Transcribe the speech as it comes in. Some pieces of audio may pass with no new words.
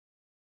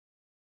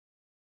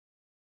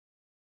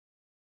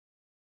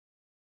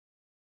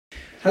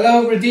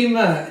Hello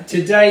Redeemer,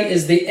 today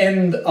is the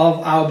end of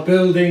our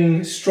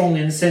Building Strong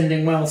and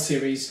Sending Well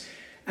series,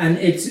 and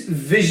it's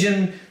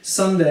Vision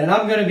Sunday, and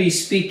I'm going to be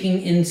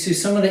speaking into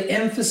some of the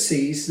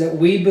emphases that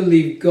we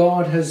believe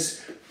God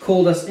has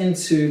called us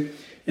into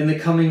in the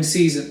coming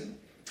season.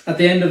 At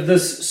the end of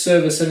this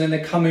service and in the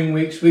coming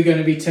weeks, we're going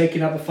to be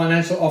taking up a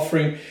financial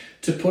offering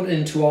to put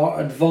into our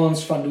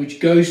advance fund, which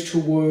goes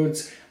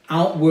towards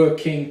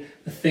outworking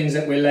the things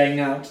that we're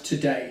laying out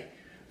today.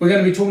 We're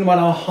going to be talking about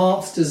our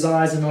heart's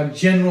desires and our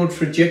general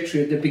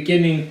trajectory at the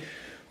beginning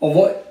of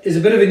what is a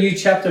bit of a new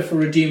chapter for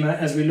Redeemer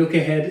as we look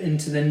ahead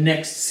into the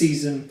next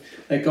season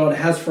that God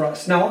has for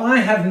us. Now, I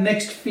have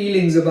mixed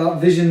feelings about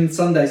Vision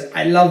Sundays.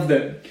 I love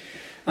them.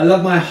 I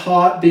love my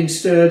heart being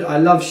stirred. I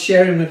love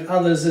sharing with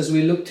others as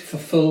we look to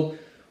fulfill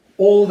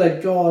all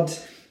that God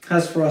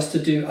has for us to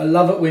do. I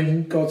love it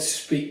when God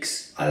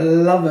speaks. I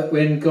love it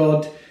when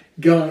God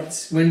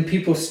guides, when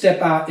people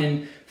step out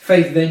in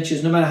faith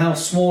ventures, no matter how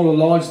small or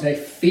large they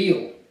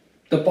feel.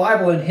 The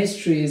Bible and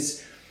history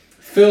is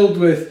filled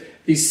with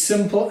these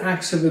simple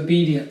acts of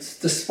obedience,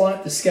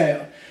 despite the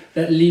scale,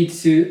 that lead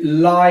to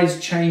lives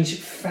changed,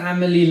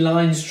 family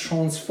lines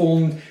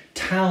transformed,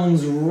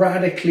 towns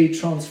radically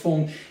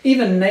transformed,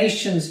 even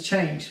nations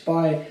changed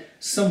by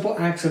simple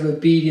acts of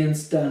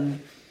obedience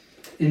done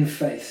in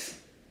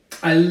faith.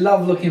 I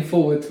love looking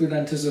forward with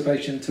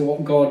anticipation to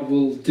what God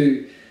will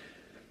do.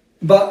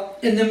 But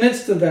in the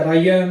midst of that, I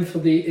yearn for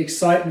the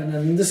excitement,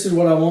 and this is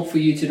what I want for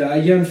you today. I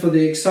yearn for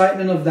the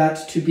excitement of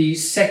that to be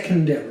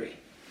secondary,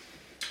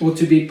 or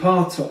to be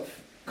part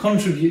of,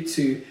 contribute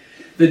to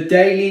the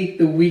daily,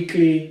 the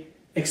weekly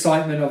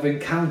excitement of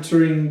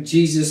encountering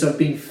Jesus, of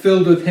being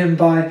filled with Him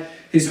by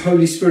His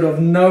Holy Spirit, of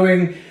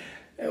knowing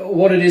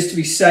what it is to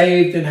be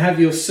saved and have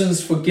your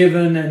sins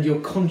forgiven and your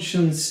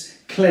conscience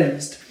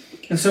cleansed.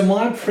 And so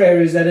my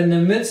prayer is that in the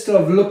midst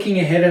of looking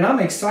ahead, and I'm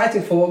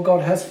excited for what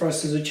God has for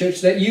us as a church,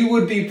 that you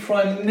would be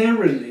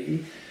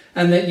primarily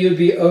and that you'd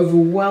be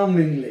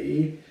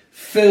overwhelmingly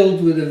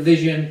filled with a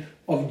vision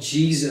of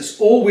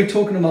Jesus. All we're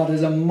talking about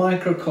is a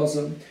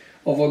microcosm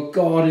of what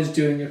God is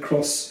doing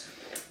across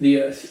the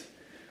earth.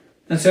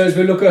 And so as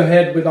we look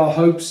ahead with our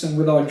hopes and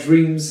with our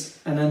dreams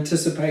and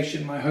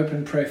anticipation, my hope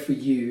and prayer for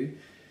you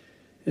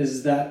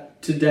is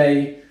that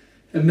today,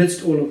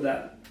 amidst all of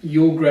that,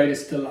 your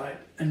greatest delight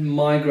and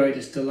my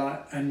greatest delight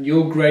and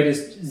your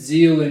greatest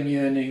zeal and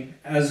yearning,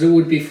 as it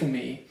would be for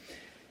me,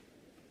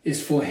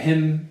 is for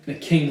Him, the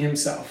King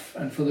Himself,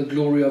 and for the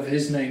glory of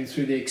His name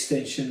through the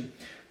extension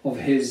of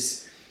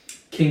His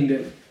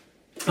kingdom.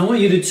 I want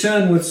you to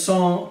turn to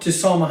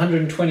Psalm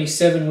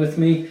 127 with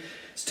me.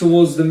 It's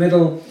towards the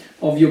middle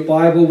of your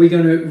Bible. We're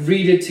going to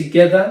read it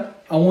together.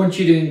 I want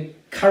you to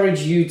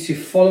encourage you to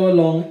follow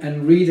along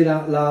and read it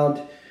out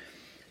loud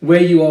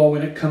where you are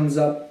when it comes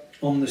up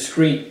on the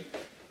screen.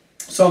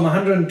 Psalm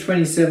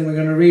 127, we're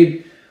going to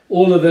read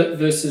all of it,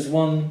 verses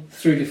 1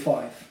 through to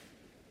 5.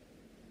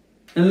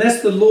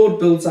 Unless the Lord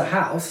builds a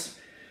house,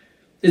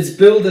 its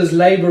builders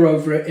labor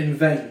over it in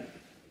vain.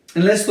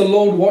 Unless the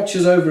Lord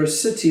watches over a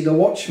city, the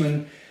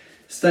watchmen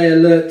stay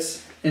alert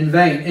in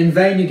vain. In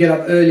vain you get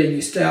up early and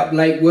you stay up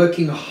late,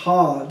 working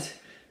hard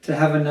to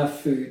have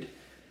enough food.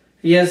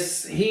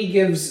 Yes, He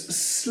gives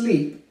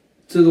sleep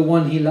to the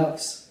one He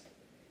loves.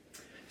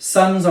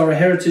 Sons are a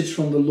heritage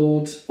from the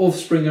Lord,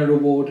 offspring a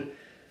reward.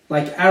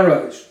 Like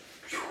arrows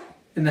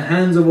in the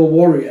hands of a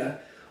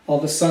warrior are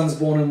the sons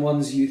born in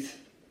one's youth.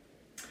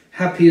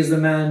 Happy is the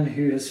man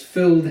who has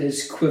filled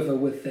his quiver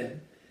with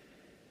them.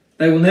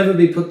 They will never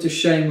be put to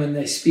shame when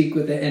they speak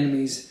with their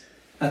enemies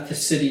at the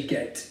city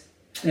gate.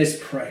 Let's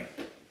pray.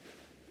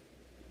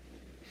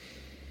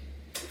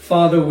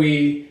 Father,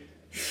 we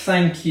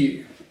thank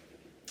You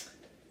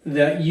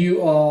that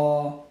You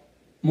are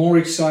more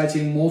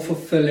exciting, more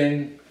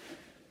fulfilling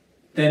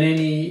than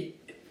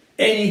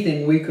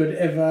anything we could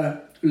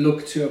ever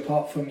look to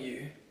apart from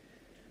You.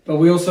 But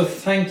we also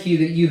thank You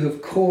that You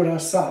have caught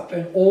us up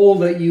in all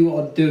that You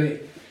are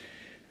doing.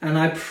 And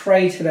I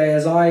pray today,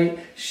 as I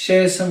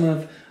share some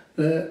of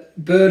the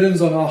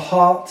burdens on our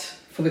heart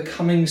for the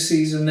coming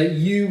season, that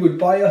You would,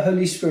 by Your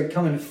Holy Spirit,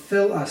 come and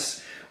fill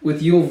us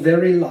with Your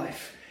very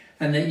life,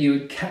 and that You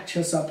would catch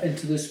us up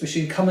into this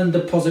mission. Come and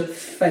deposit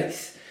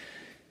faith.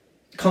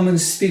 Come and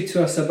speak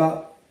to us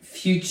about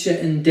future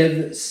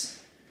endeavors.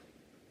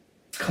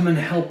 Come and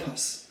help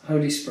us,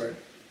 Holy Spirit.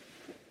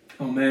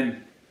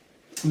 Amen.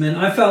 Amen.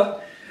 I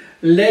felt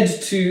led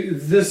to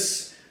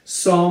this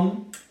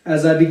psalm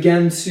as I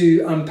began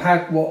to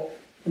unpack what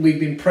we've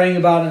been praying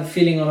about and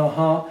feeling on our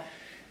heart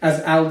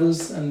as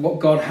elders and what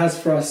God has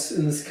for us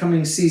in this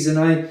coming season.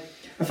 I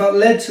felt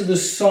led to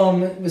this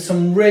psalm with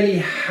some really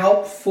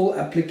helpful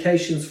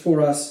applications for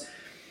us.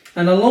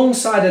 And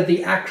alongside it,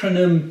 the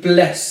acronym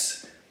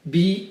BLESS,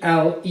 BLESS,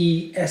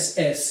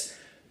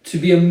 to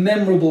be a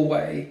memorable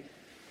way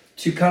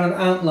to kind of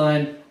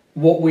outline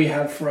what we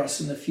have for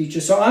us in the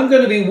future. So I'm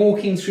going to be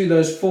walking through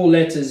those 5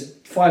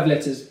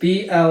 letters,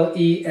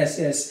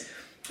 BLESS,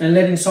 and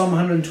letting Psalm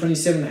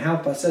 127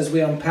 help us as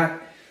we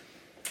unpack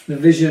the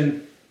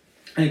vision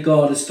that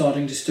God is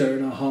starting to stir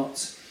in our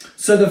hearts.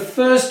 So the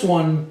first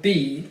one,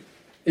 B,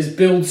 is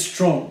build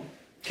strong.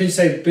 Can you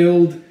say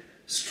build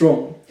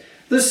strong?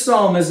 This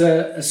psalm is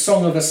a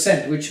song of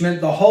ascent, which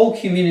meant the whole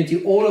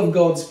community, all of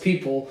God's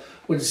people,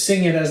 would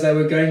sing it as they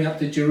were going up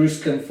to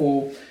Jerusalem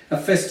for a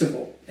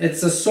festival.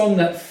 It's a song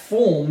that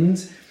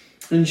formed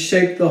and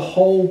shaped the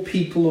whole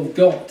people of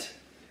God.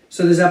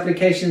 So there's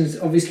applications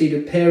obviously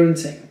to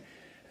parenting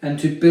and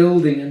to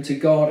building and to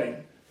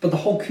guarding, but the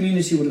whole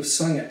community would have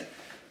sung it.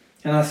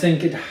 And I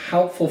think it's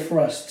helpful for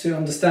us to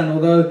understand,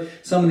 although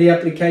some of the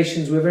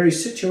applications were very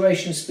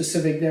situation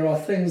specific, there are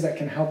things that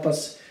can help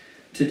us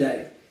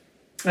today.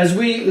 As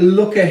we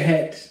look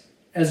ahead,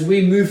 as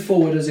we move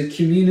forward as a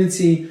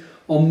community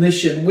on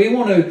mission, we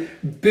want to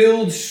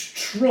build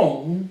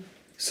strong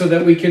so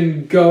that we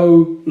can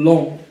go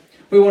long.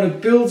 We want to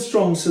build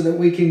strong so that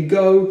we can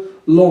go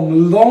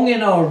long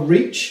in our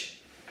reach,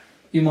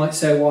 you might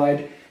say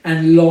wide,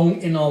 and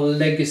long in our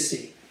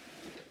legacy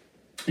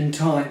in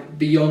time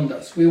beyond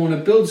us. We want to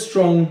build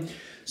strong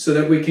so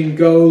that we can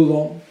go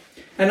long.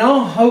 And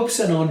our hopes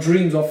and our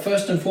dreams are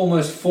first and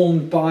foremost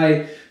formed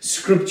by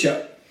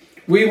Scripture.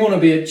 We want to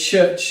be a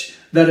church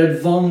that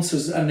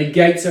advances and the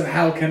gates of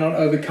hell cannot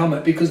overcome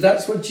it, because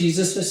that's what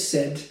Jesus has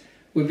said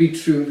would be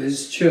true of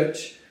his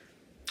church.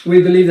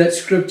 We believe that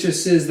Scripture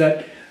says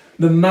that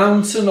the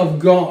mountain of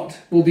God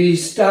will be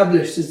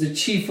established as the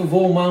chief of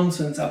all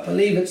mountains. I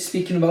believe it's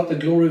speaking about the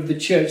glory of the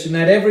church, and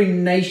that every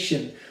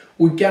nation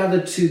would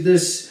gather to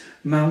this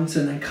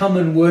mountain and come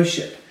and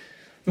worship.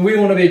 And we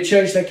want to be a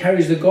church that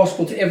carries the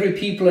gospel to every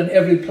people and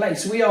every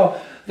place.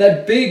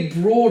 That big,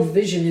 broad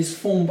vision is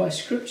formed by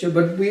Scripture,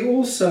 but we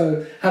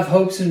also have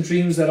hopes and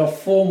dreams that are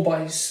formed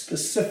by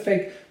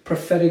specific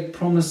prophetic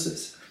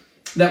promises.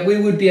 That we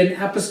would be an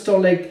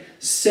apostolic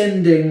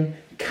sending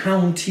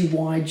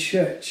county-wide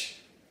church.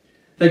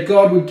 That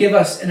God would give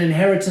us an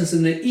inheritance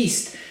in the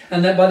East,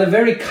 and that by the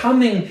very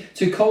coming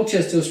to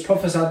Colchester, it was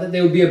prophesied that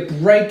there would be a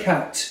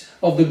breakout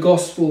of the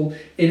gospel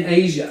in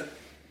Asia.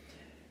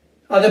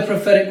 Other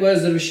prophetic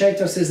words that have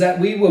shaped us is that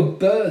we were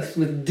birthed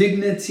with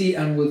dignity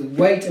and with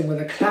weight and with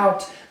a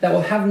clout that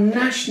will have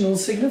national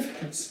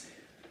significance.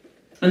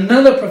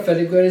 Another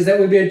prophetic word is that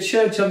we'll be a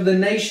church of the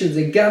nations,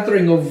 a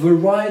gathering of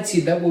variety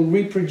that will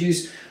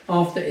reproduce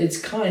after its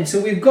kind. So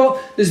we've got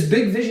this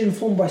big vision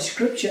formed by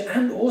Scripture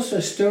and also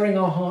stirring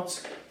our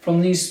hearts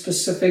from these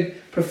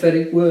specific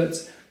prophetic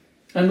words.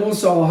 And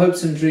also our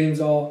hopes and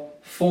dreams are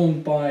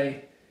formed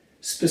by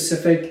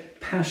specific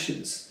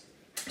passions.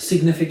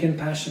 Significant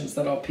passions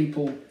that our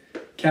people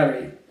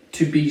carry,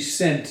 to be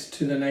sent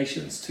to the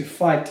nations, to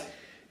fight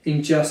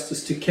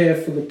injustice, to care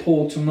for the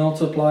poor, to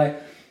multiply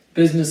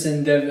business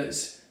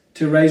endeavors,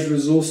 to raise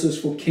resources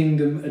for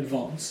kingdom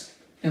advance,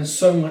 and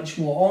so much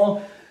more.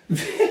 Our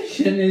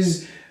vision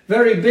is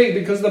very big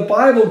because the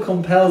Bible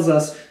compels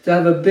us to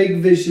have a big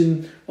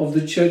vision of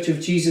the Church of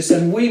Jesus,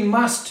 and we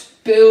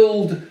must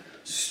build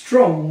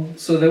strong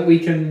so that we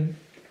can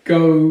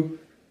go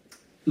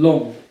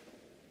long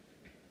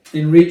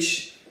in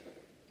reach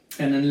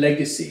and in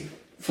legacy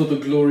for the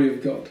glory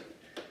of God.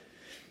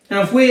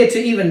 Now, if we are to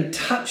even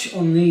touch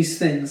on these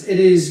things, it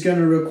is going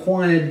to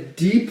require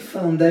deep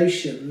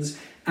foundations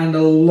and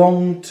a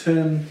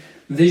long-term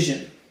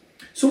vision.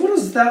 So what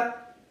does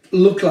that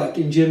look like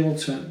in general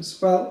terms?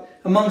 Well,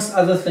 amongst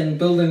other things,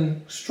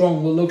 building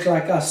strong will look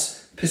like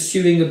us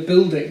pursuing a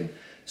building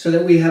so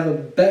that we have a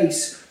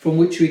base from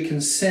which we can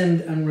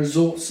send and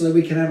resort, so that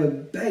we can have a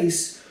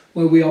base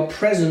where we are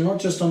present, not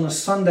just on a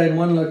Sunday in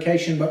one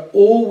location, but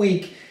all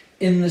week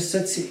in the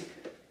city.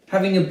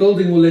 Having a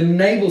building will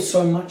enable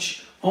so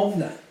much of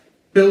that.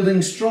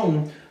 Building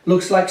strong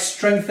looks like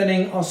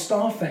strengthening our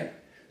staffing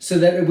so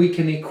that we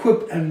can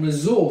equip and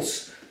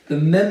resource the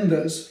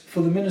members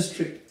for the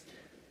ministry.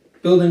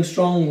 Building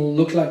strong will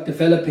look like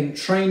developing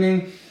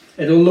training.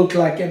 It'll look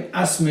like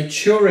us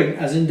maturing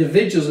as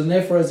individuals and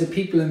therefore as a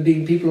people, and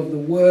being people of the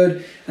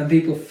Word and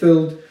people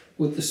filled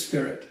with the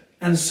Spirit.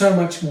 And so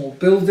much more.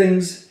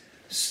 Buildings,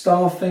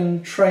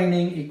 staffing,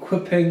 training,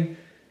 equipping,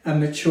 and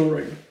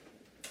maturing.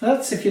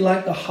 That's, if you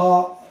like, the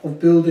heart of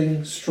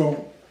building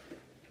strong.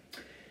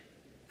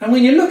 And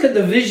when you look at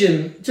the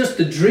vision, just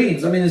the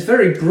dreams, I mean, it's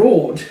very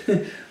broad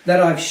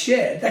that I've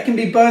shared. That can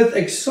be both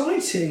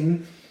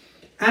exciting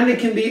and it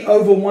can be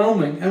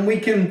overwhelming. And we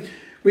can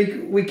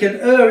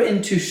err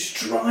into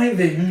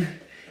striving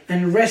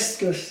and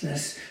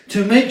restlessness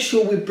to make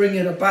sure we bring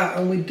it about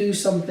and we do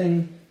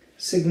something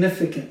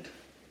significant.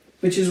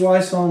 Which is why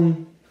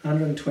Psalm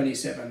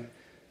 127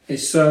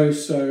 is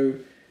so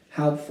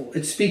helpful.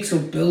 It speaks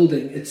of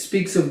building, it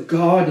speaks of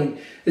guarding,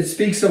 it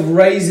speaks of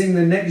raising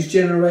the next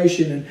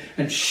generation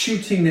and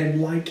shooting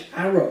them like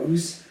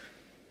arrows.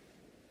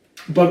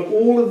 But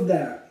all of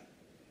that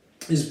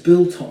is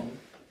built on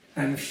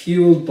and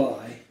fueled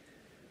by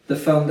the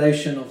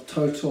foundation of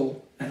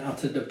total and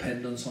utter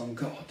dependence on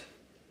God.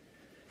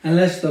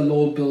 Unless the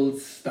Lord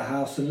builds the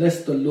house,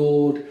 unless the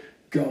Lord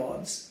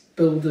guards,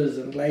 builders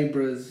and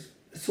labourers,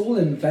 it's all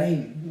in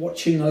vain.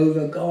 Watching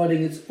over,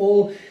 guarding, it's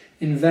all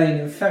in vain.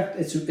 In fact,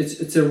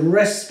 it's a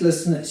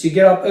restlessness. You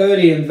get up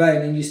early in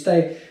vain and you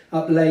stay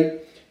up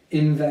late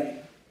in vain.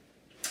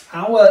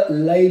 Our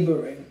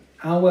labouring,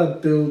 our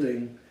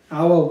building,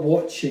 our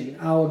watching,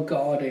 our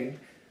guarding,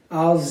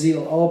 our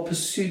zeal, our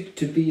pursuit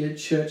to be a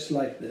church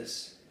like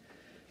this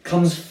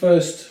comes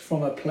first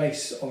from a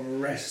place of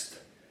rest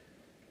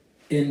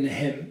in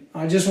Him.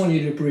 I just want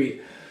you to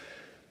breathe.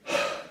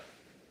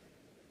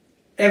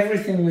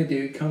 Everything we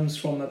do comes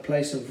from a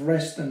place of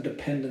rest and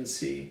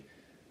dependency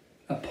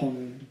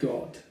upon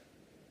God.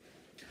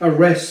 A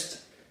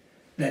rest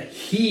that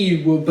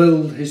He will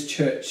build His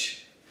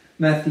church.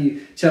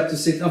 Matthew chapter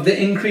 6. Of the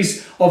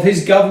increase of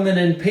His government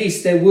and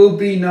peace there will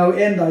be no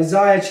end.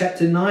 Isaiah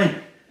chapter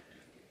 9.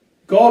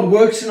 God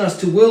works in us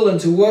to will and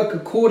to work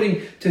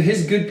according to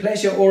His good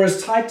pleasure. Or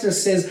as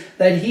Titus says,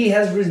 that He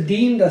has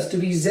redeemed us to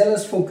be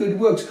zealous for good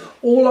works.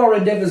 All our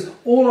endeavors,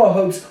 all our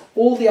hopes,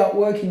 all the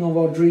outworking of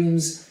our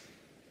dreams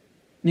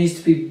needs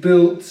to be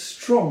built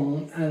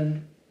strong.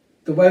 And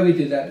the way we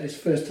do that is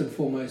first and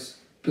foremost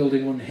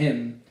building on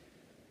Him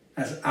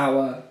as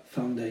our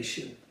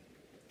foundation.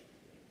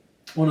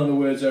 One of the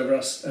words over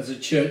us as a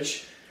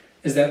church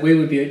is that we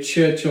would be a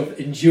church of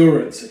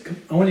endurance.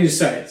 I want you to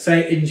say it.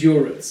 Say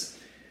endurance.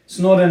 It's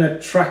not an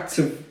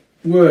attractive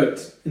word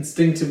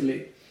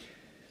instinctively.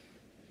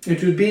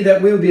 It would be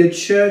that we would be a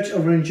church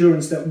of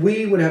endurance, that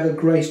we would have a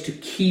grace to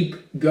keep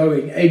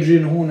going.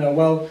 Adrian Horner, a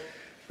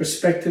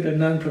well-respected and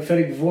known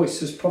prophetic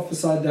voice, has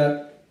prophesied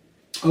that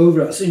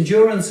over us.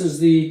 Endurance is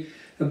the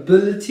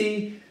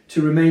ability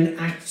to remain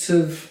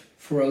active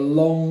for a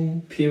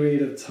long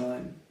period of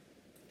time,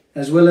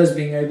 as well as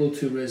being able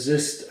to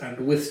resist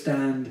and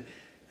withstand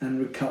and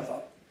recover.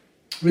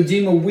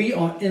 Redeemer, we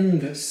are in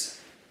this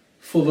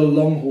for the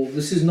long haul.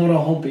 This is not a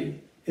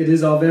hobby. It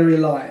is our very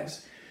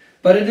lives.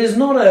 But it is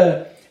not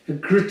a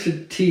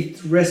gritted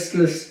teeth,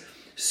 restless,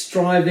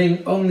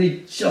 striving,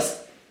 only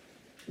just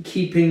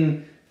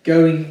keeping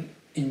going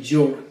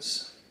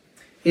endurance.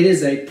 It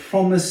is a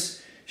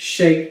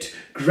promise-shaped,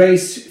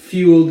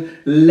 grace-fueled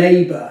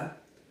labor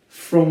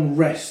from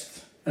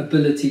rest,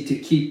 ability to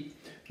keep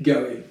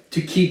going,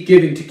 to keep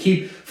giving, to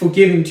keep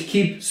forgiving, to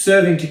keep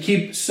serving, to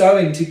keep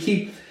sowing, to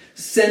keep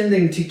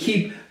sending, to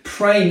keep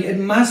praying. It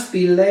must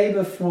be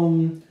labor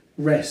from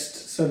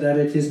rest so that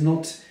it is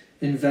not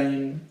in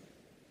vain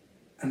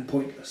and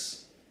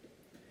pointless.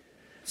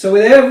 So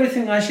with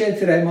everything I shared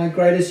today, my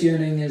greatest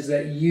yearning is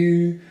that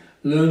you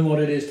learn what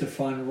it is to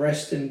find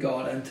rest in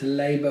God and to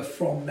labor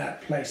from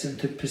that place and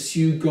to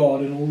pursue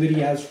God and all that He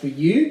has for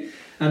you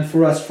and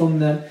for us from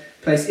that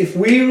place. If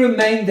we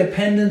remain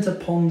dependent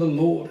upon the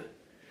Lord,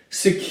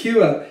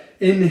 secure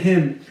in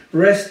Him,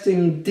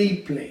 resting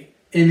deeply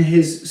in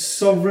His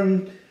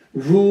sovereign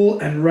rule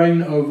and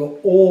reign over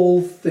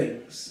all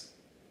things,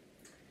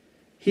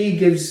 He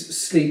gives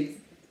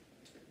sleep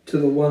to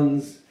the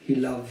ones He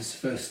loves,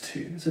 verse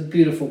 2. It's a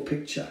beautiful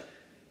picture.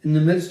 In the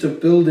midst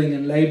of building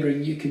and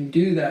laboring, you can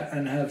do that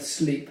and have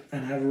sleep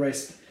and have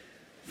rest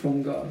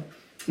from God.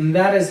 And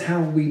that is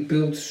how we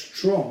build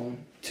strong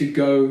to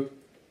go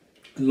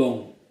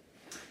long,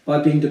 by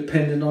being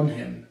dependent on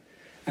Him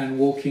and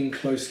walking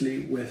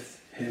closely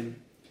with Him.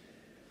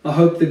 I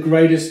hope the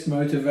greatest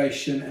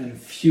motivation and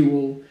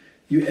fuel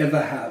you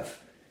ever have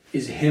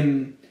is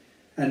Him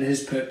and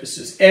His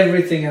purposes.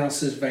 Everything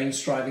else is vain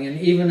striving. And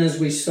even as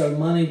we sow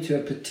money to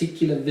a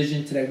particular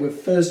vision today, we're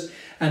first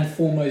and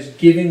foremost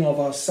giving of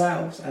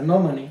ourselves and our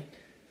money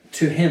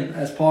to Him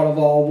as part of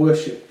our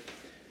worship.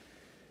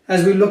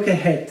 As we look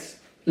ahead,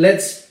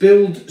 let's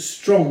build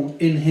strong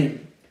in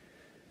Him.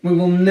 We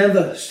will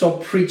never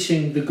stop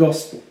preaching the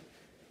gospel.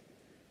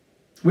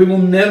 We will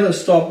never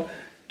stop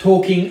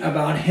talking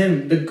about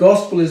Him. The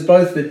gospel is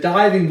both the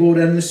diving board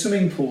and the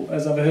swimming pool,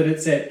 as I've heard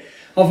it said.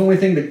 Often we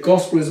think the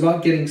gospel is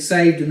about getting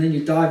saved and then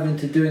you dive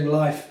into doing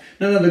life.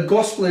 No, the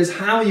gospel is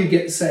how you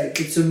get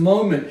saved. It's a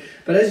moment.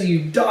 But as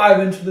you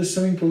dive into the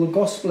swimming pool, the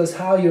gospel is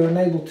how you're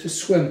enabled to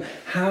swim,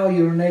 how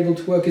you're enabled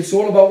to work. It's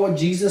all about what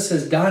Jesus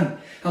has done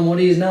and what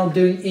He is now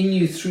doing in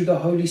you through the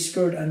Holy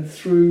Spirit and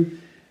through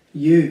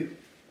you.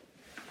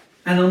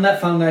 And on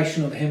that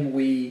foundation of Him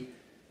we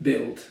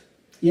build.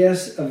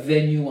 Yes, a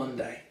venue one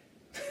day.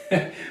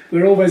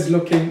 We're always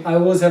looking. I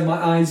always have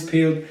my eyes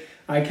peeled.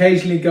 I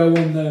occasionally go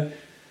on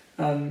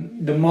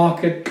the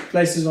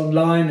marketplaces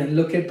online and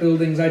look at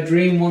buildings. I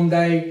dream one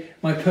day,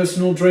 my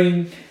personal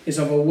dream is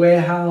of a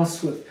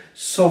warehouse with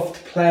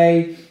soft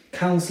play,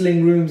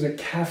 counseling rooms, a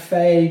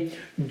cafe,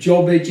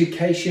 job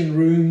education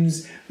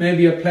rooms,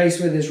 maybe a place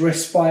where there's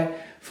respite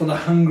for the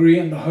hungry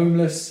and the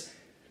homeless.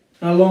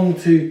 I long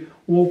to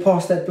walk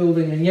past that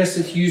building, and yes,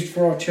 it's used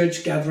for our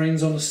church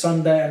gatherings on a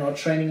Sunday and our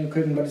training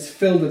equipment, but it's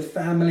filled with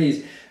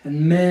families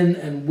and men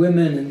and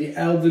women and the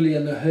elderly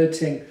and the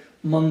hurting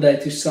Monday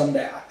to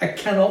Sunday. I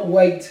cannot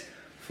wait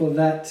for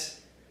that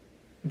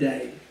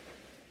day.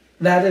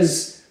 That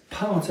is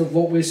part of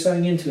what we're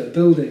sowing into it,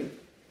 building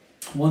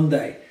one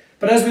day.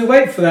 But as we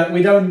wait for that,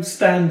 we don't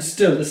stand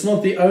still. It's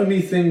not the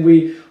only thing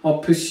we are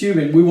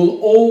pursuing. We will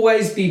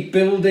always be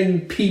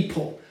building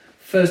people,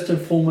 first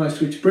and foremost,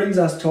 which brings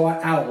us to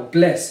our L,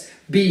 bless,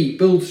 B,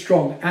 build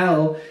strong.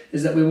 L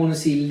is that we want to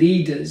see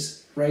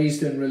leaders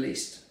raised and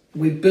released.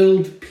 We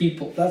build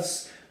people.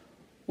 That's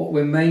what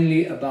we're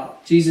mainly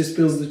about. Jesus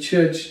builds the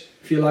church.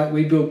 If If you like,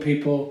 we build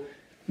people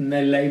and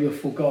they labor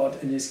for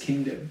God in his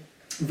kingdom.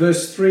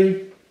 Verse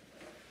 3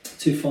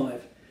 to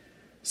 5.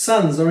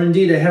 Sons are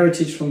indeed a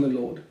heritage from the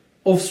Lord,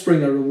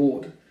 offspring a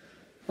reward.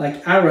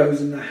 Like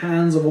arrows in the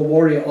hands of a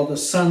warrior are the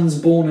sons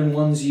born in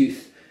one's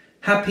youth.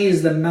 Happy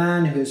is the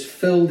man who has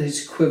filled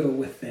his quiver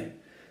with them.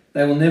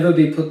 They will never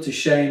be put to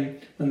shame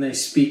when they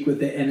speak with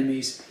their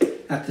enemies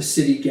at the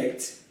city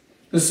gate.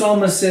 The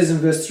psalmist says in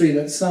verse 3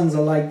 that sons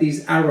are like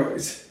these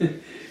arrows.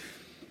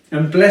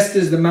 And blessed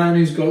is the man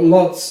who's got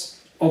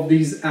lots of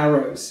these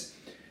arrows,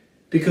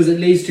 because it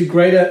leads to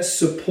greater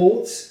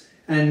support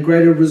and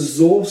greater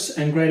resource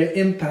and greater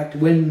impact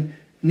when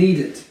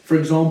needed. For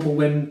example,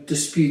 when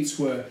disputes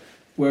were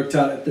worked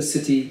out at the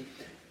city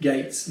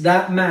gates.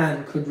 That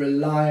man could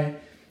rely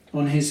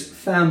on his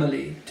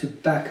family to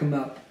back him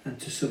up and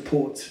to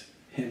support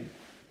him.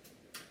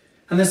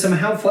 And there's some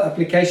helpful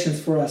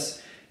applications for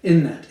us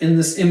in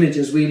this image,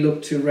 as we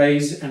look to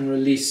raise and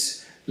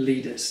release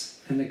leaders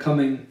in the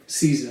coming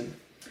season.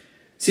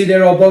 See,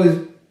 there are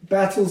both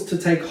battles to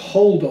take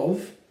hold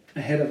of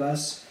ahead of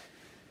us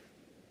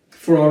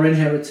for our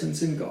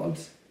inheritance in God.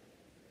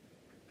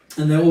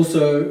 And then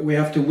also we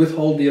have to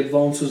withhold the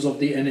advances of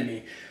the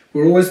enemy.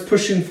 We're always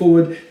pushing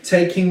forward,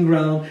 taking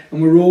ground, and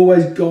we're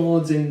always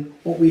guarding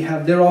what we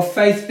have. There are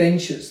faith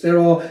ventures, there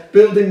are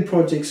building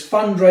projects,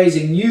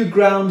 fundraising, new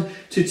ground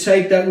to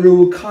take that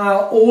will require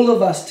all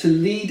of us to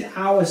lead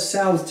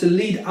ourselves, to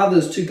lead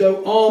others, to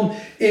go arm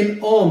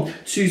in arm,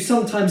 to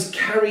sometimes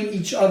carry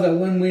each other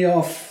when we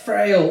are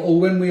frail or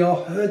when we are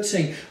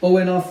hurting or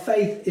when our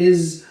faith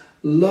is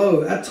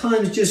low. At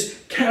times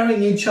just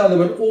carrying each other,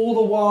 but all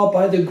the while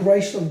by the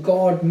grace of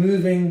God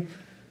moving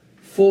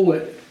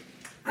forward.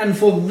 And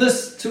for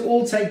this to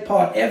all take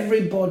part,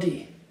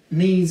 everybody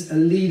needs a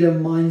leader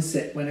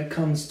mindset when it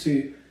comes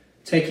to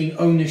taking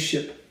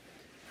ownership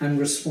and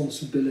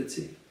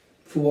responsibility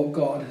for what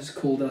God has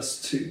called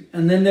us to.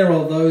 And then there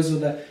are those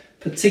with a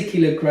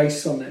particular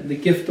grace on them, the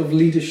gift of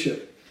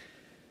leadership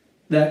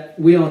that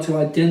we are to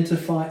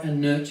identify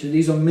and nurture.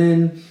 These are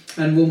men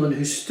and women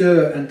who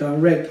stir and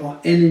direct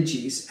our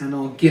energies and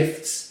our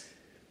gifts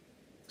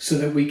so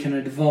that we can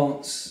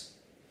advance.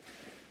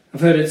 I've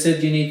heard it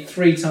said you need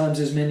 3 times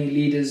as many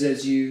leaders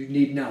as you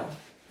need now.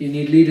 You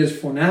need leaders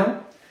for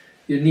now,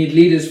 you need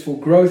leaders for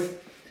growth,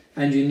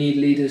 and you need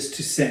leaders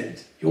to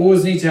send. You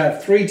always need to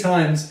have 3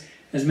 times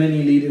as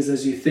many leaders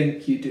as you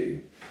think you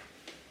do.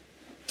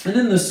 And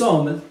in the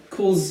psalm, it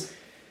calls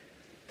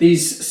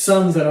these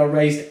sons that are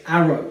raised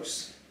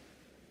arrows.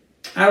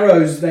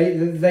 Arrows,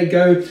 they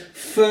go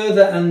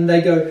further and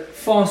they go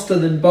faster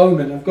than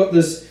bowmen. I've got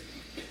this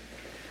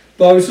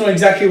bow. It's not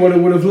exactly what it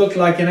would have looked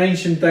like in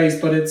ancient days,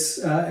 but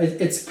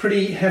it's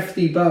pretty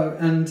hefty bow.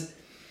 And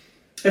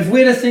if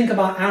we're to think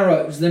about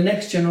arrows, the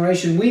next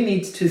generation, we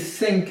need to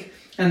think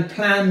and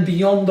plan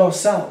beyond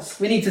ourselves.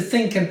 We need to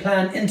think and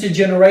plan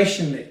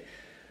intergenerationally.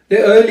 The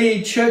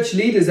early church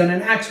leaders and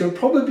in Acts were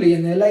probably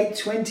in their late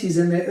 20s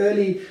and their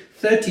early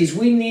 30s.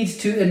 We need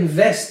to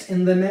invest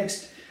in the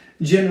next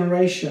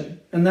generation.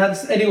 And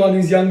that's anyone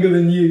who's younger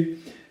than you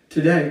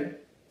today.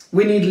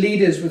 We need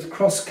leaders with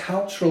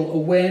cross-cultural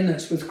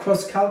awareness, with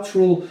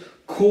cross-cultural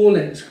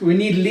callings. We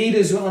need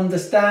leaders who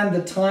understand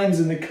the times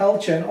and the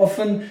culture, and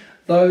often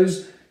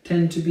those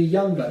tend to be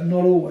younger,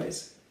 not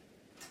always.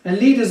 And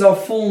leaders are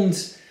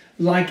formed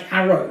like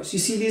arrows. You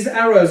see, these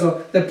arrows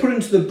they're put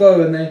into the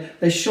bow and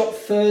they're shot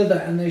further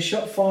and they're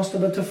shot faster,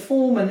 but to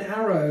form an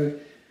arrow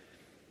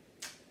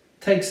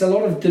takes a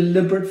lot of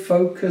deliberate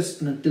focus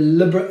and a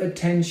deliberate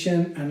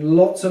attention and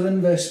lots of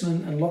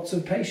investment and lots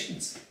of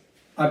patience,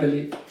 I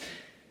believe.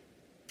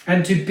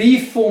 And to be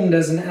formed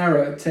as an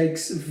arrow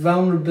takes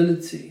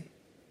vulnerability,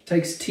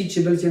 takes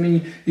teachability. I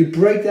mean, you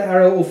break the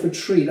arrow off a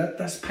tree,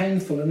 that's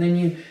painful, and then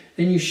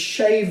you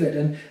shave it,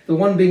 and the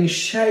one being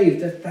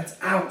shaved, that's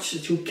ouch,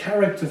 it's your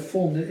character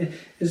formed. It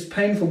is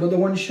painful, but the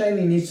one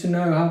shaving needs to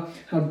know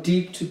how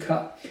deep to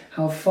cut,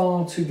 how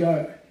far to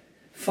go.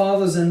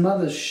 Fathers and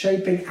mothers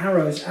shaping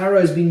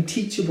arrows being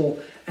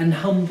teachable and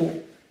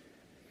humble,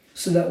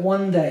 so that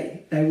one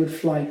day they would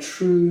fly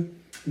true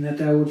and that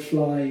they would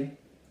fly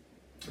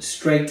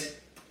straight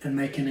and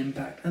make an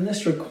impact. And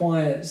this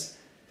requires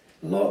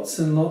lots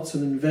and lots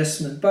of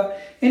investment. But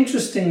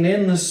interestingly,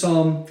 in the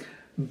psalm,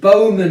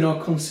 bowmen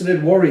are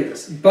considered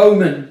warriors.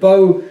 Bowmen,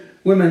 bow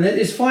women.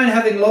 It's fine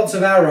having lots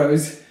of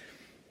arrows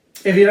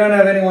if you don't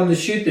have anyone to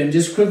shoot them,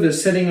 just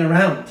quivers sitting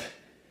around.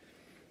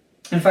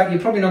 In fact,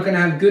 you're probably not going to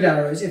have good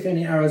arrows, if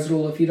any arrows at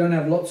all, if you don't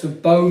have lots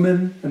of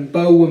bowmen and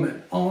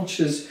bowwomen,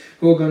 archers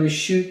who are going to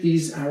shoot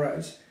these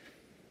arrows.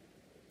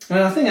 And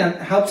I think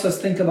that helps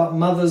us think about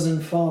mothers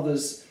and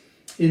fathers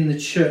in the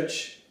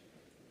church.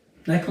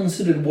 They're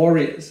considered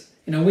warriors.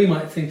 You know, we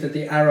might think that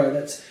the arrow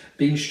that's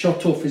being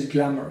shot off is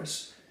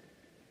glamorous.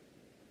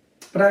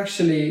 But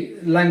actually,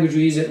 language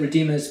we use at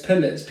Redeemer is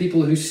pillars,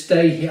 people who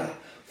stay here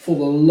for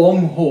the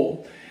long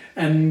haul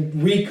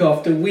and week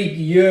after week,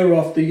 year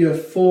after year,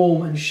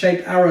 form and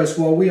shape arrows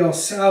while we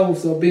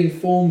ourselves are being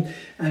formed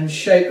and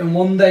shaped. And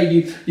one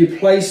day you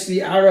place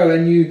the arrow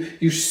and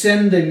you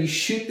send them, you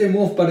shoot them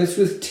off, but it's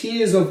with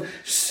tears of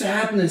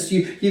sadness.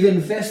 You've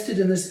invested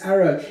in this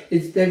arrow.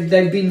 They've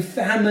been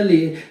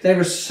family.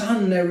 They're a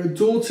son, they're a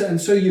daughter.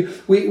 And so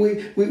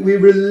we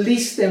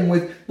release them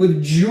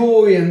with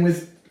joy and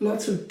with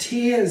lots of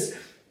tears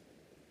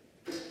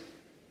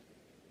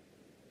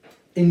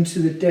into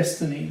the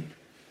destiny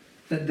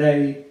that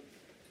they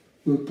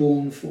were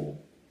born for.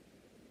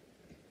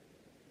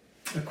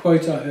 A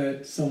quote I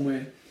heard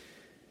somewhere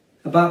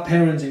about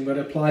parenting, but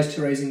applies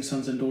to raising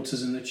sons and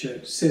daughters in the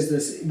church, says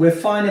this: we're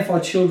fine if our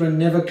children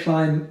never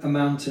climb a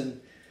mountain,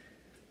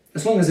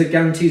 as long as it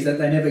guarantees that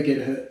they never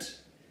get hurt.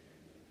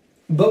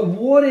 But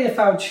what if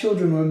our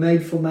children were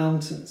made for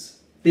mountains?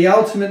 The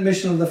ultimate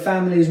mission of the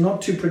family is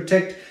not to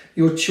protect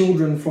your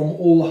children from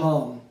all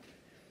harm,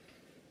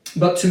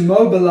 but to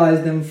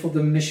mobilize them for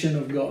the mission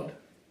of God.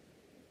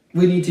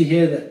 We need to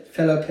hear that,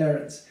 fellow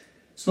parents.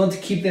 It's not to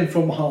keep them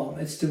from harm.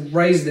 It's to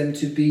raise them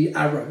to be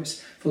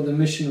arrows for the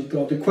mission of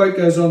God. The quote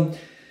goes on,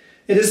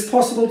 it is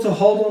possible to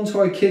hold on to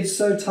our kids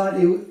so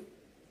tightly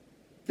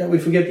that we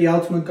forget the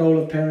ultimate goal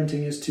of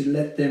parenting is to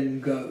let them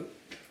go.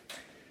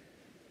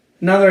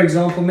 Another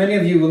example, many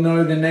of you will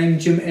know the name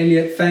Jim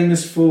Elliot,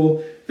 famous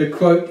for the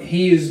quote,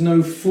 he is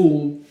no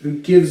fool who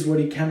gives what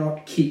he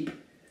cannot keep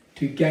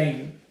to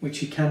gain which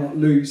he cannot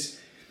lose.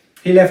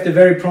 He left a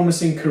very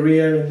promising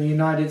career in the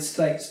United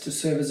States to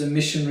serve as a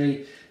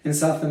missionary in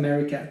South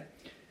America.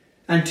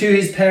 And to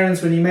his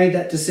parents, when he made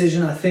that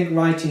decision, I think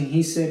writing,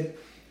 he said,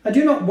 I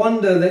do not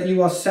wonder that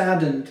you are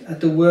saddened at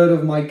the word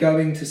of my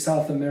going to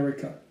South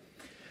America.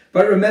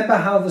 But remember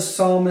how the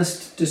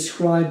psalmist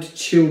described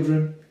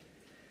children.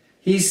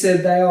 He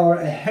said they are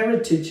a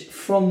heritage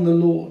from the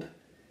Lord,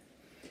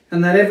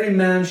 and that every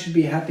man should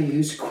be happy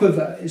whose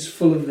quiver is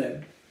full of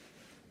them.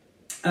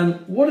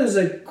 And what is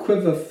a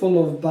quiver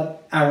full of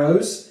but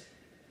arrows?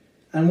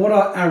 And what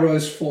are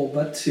arrows for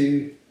but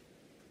to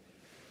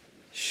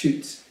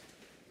shoot?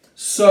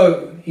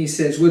 So, he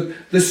says, with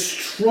the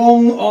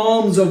strong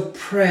arms of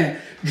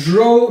prayer,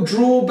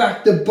 draw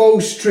back the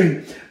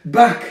bowstring,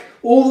 back,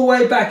 all the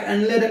way back,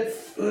 and let it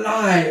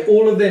fly,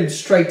 all of them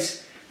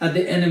straight at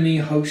the enemy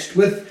host.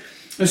 With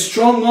the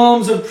strong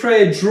arms of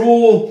prayer,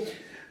 draw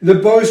the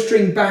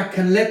bowstring back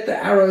and let the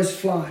arrows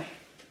fly,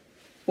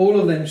 all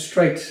of them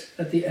straight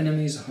at the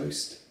enemy's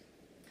host.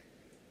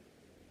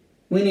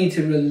 We need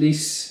to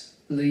release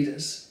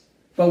leaders,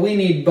 but we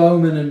need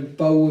bowmen and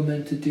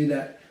bowwomen to do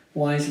that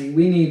wisely.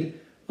 We need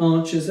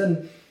archers.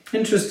 And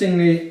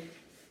interestingly,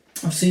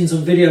 I've seen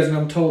some videos and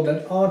I'm told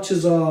that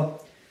archers are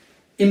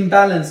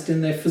imbalanced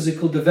in their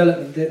physical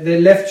development.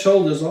 Their left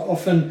shoulders are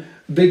often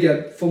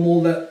bigger from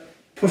all the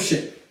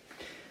pushing,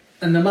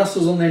 and the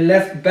muscles on their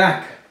left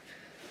back,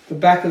 the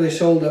back of their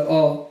shoulder,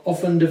 are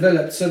often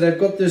developed. So they've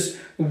got this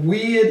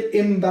weird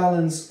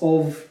imbalance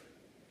of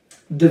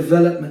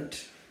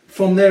development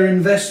from their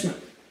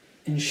investment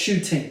in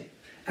shooting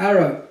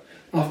arrow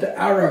after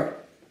arrow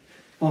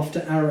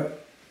after arrow.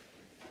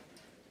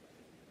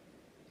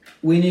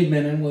 We need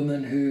men and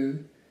women who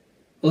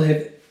will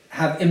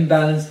have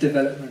imbalanced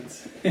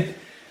development,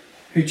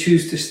 who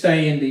choose to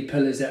stay and be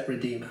pillars at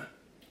Redeemer,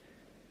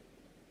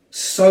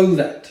 so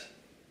that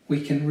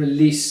we can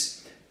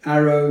release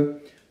arrow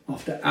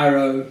after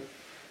arrow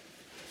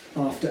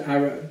after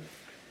arrow.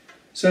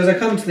 So as I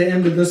come to the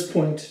end of this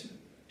point,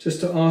 just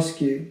to ask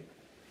you,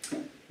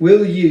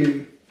 will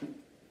you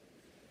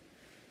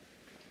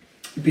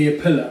be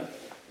a pillar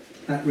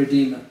at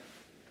Redeemer?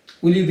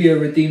 Will you be a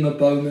Redeemer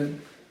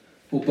bowman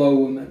or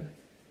bowwoman?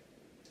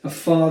 A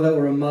father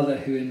or a mother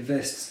who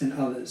invests in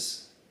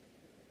others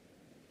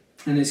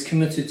and is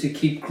committed to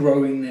keep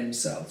growing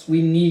themselves?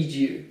 We need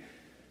you.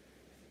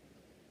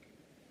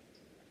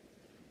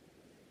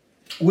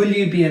 Will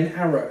you be an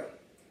arrow?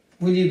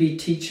 Will you be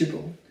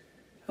teachable?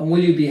 And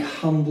will you be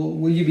humble?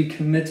 Will you be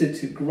committed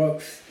to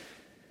growth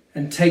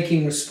and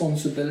taking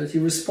responsibility?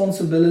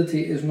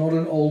 Responsibility is not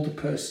an old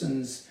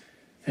person's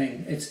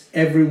thing. It's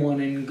everyone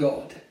in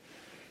God.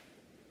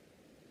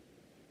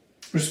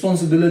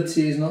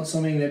 Responsibility is not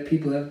something that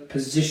people have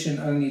position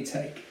only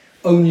take.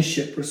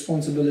 Ownership,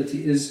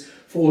 responsibility is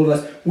for all of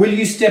us. Will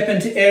you step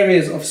into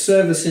areas of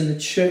service in the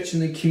church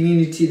and the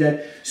community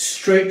that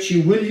stretch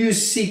you? Will you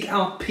seek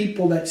out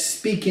people that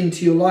speak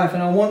into your life?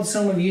 And I want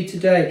some of you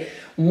today,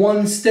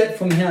 one step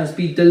from here is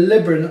be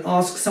deliberate and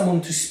ask someone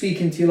to speak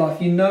into your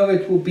life. You know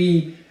it will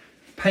be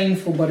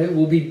painful, but it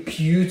will be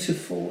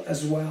beautiful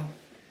as well.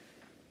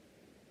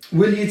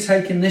 Will you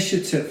take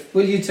initiative?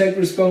 Will you take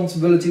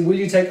responsibility? Will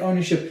you take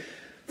ownership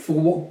for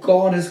what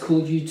God has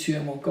called you to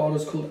and what God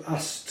has called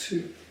us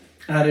to?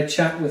 I had a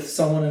chat with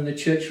someone in the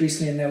church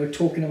recently, and they were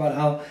talking about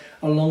how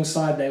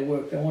alongside their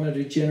work they wanted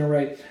to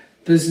generate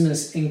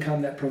business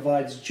income that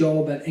provides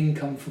job and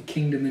income for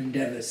kingdom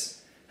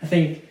endeavors. I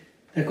think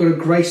they've got a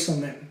grace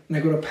on them, and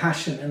they've got a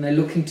passion, and they're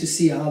looking to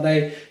see how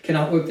they can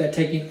outwork that,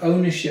 taking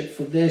ownership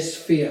for their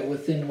sphere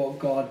within what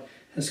God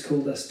has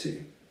called us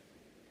to.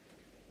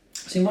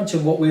 See, much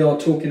of what we are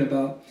talking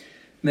about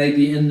may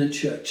be in the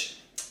church,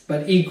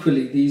 but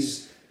equally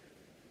these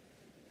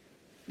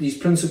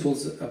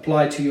principles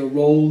apply to your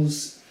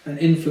roles and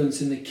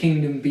influence in the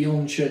kingdom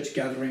beyond church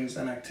gatherings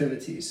and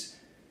activities.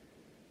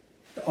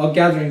 Our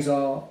gatherings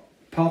are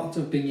part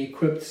of being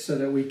equipped so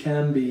that we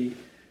can be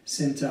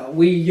sent out.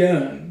 We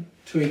yearn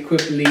to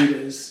equip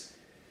leaders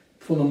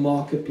for the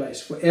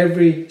marketplace, for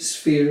every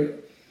sphere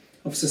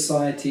of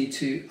society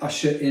to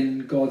usher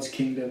in God's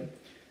kingdom.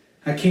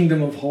 A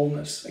kingdom of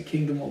wholeness, a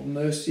kingdom of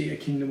mercy, a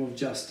kingdom of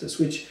justice,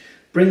 which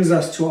brings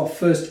us to our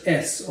first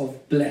S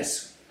of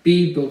bless.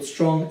 B, build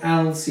strong.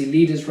 L, see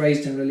leaders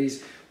raised and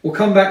released. We'll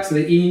come back to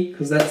the E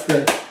because that's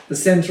the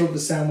center of the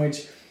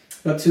sandwich.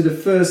 But to the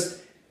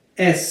first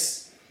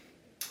S,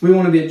 we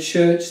want to be a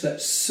church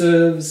that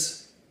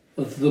serves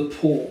the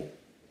poor.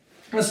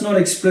 That's not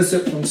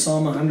explicit from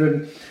Psalm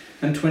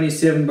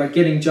 127, but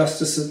getting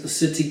justice at the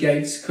city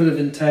gates could have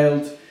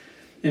entailed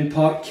in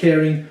part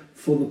caring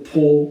for the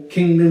poor,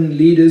 kingdom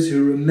leaders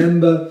who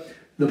remember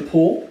the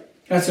poor.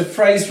 That's a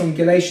phrase from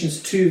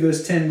Galatians 2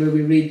 verse 10 where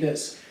we read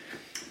this.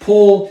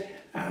 Paul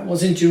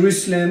was in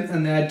Jerusalem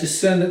and they had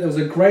discerned that there was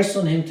a grace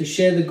on him to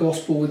share the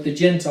gospel with the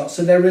Gentiles.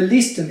 So they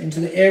released him into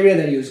the area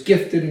that he was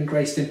gifted and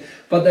graced in.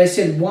 But they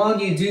said, while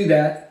you do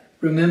that,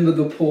 remember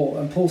the poor.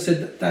 And Paul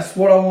said, that's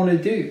what I want to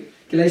do.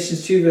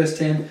 Galatians 2 verse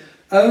 10.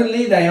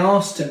 Only they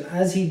asked him,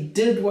 as he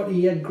did what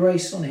he had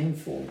grace on him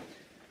for,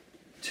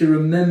 to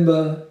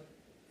remember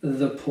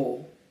the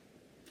poor.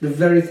 The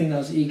very thing I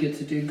was eager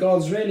to do.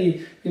 God's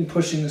really been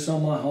pushing this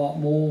on my heart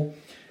more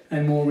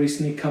and more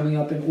recently, coming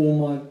up in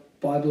all my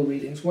Bible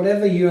readings.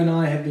 Whatever you and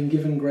I have been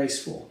given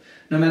grace for,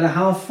 no matter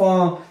how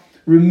far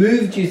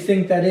removed you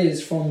think that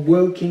is from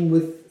working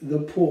with the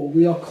poor,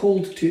 we are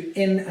called to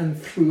in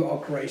and through our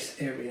grace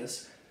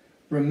areas.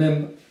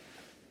 Remember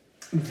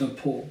the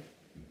poor.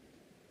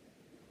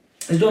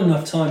 There's not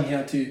enough time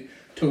here to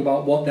talk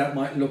about what that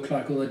might look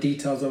like or the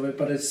details of it,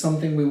 but it's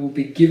something we will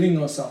be giving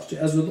ourselves to,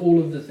 as with all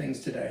of the things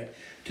today,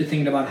 to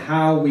think about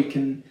how we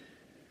can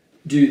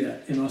do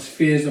that in our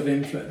spheres of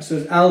influence. So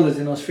as elders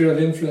in our sphere of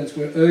influence,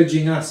 we're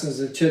urging us as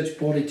a church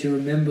body to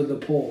remember the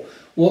poor.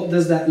 What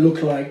does that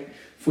look like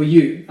for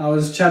you? I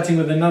was chatting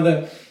with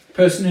another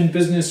person in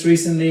business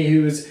recently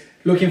who was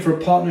looking for a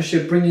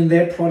partnership, bringing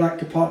their product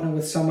to partner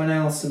with someone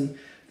else, and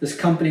this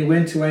company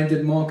went away and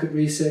did market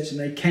research, and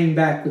they came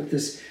back with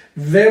this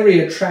very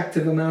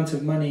attractive amount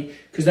of money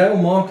because they were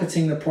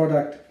marketing the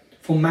product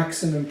for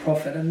maximum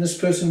profit. And this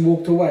person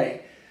walked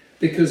away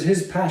because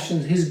his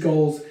passion, his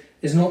goals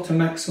is not to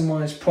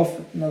maximize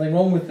profit. Nothing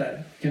wrong with that.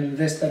 You can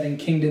invest that in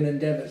kingdom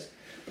endeavors.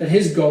 But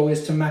his goal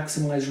is to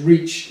maximize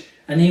reach,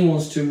 and he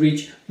wants to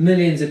reach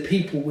millions of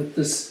people with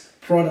this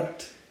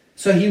product.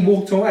 So he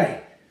walked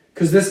away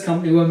because this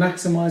company were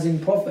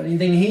maximizing profit.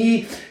 And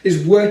he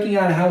is working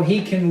out how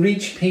he can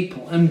reach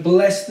people and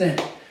bless them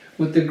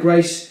with the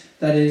grace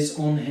that is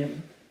on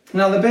him.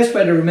 Now, the best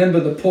way to remember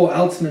the poor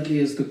ultimately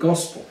is the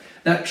gospel.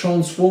 That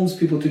transforms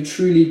people to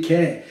truly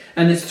care.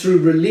 And it's through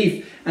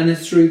relief and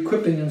it's through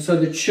equipping. And so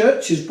the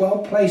church is well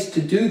placed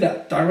to do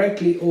that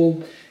directly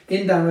or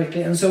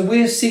indirectly. And so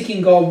we're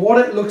seeking God what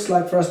it looks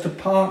like for us to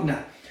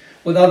partner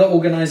with other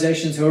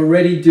organizations who are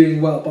already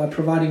doing well by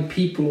providing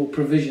people or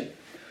provision.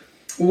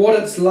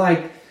 What it's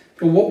like,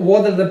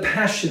 what are the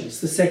passions,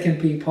 the second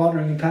P,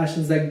 partnering in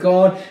passions, that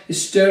God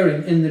is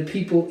stirring in the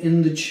people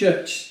in the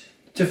church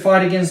to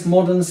fight against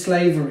modern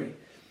slavery,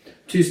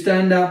 to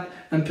stand up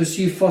and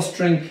pursue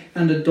fostering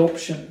and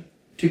adoption,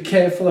 to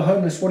care for the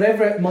homeless,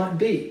 whatever it might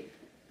be.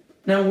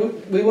 Now,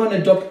 we won't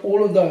adopt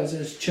all of those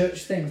as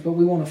church things, but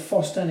we want to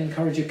foster and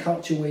encourage a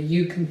culture where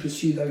you can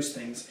pursue those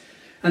things.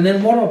 And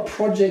then what are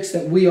projects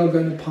that we are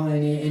going to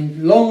pioneer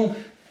in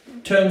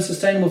long-term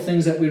sustainable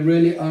things that we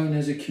really own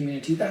as a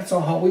community? That's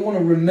our heart. We want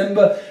to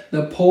remember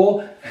the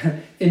poor,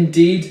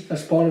 indeed,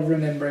 as part of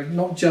remembering,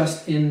 not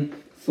just in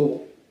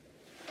thought.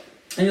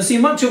 And you'll see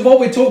much of what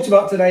we talked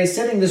about today is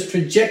setting this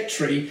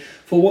trajectory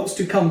for what's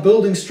to come,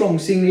 building strong,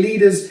 seeing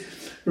leaders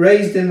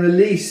raised and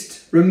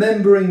released,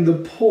 remembering the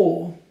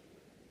poor.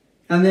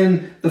 And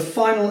then the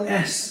final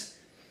S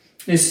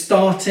is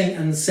starting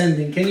and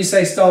sending. Can you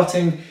say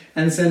starting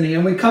and sending?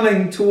 And we're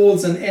coming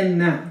towards an end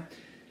now.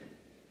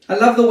 I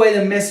love the way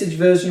the Message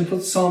version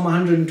puts Psalm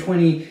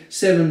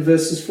 127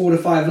 verses 4 to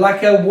 5.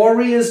 Like a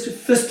warrior's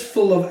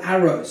fistful of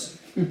arrows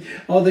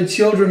are the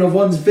children of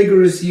one's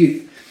vigorous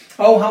youth.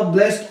 Oh, how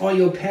blessed are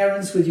your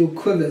parents with your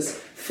quivers,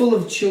 full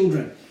of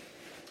children.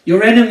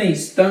 Your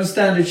enemies don't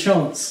stand a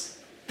chance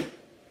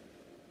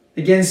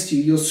against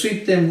you. You'll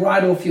sweep them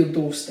right off your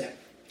doorstep.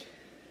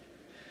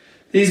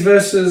 These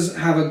verses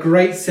have a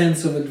great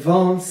sense of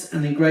advance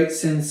and a great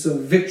sense of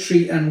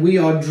victory, and we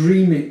are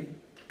dreaming.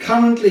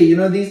 Currently,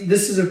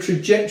 this is a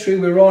trajectory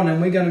we're on, and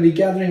we're going to be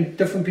gathering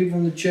different people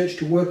in the church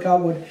to work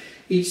out what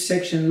each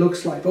section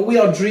looks like. But we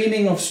are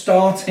dreaming of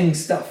starting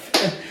stuff.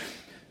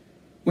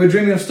 We're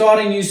dreaming of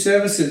starting new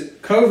services.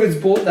 COVID's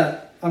brought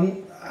that.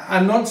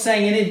 I'm not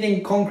saying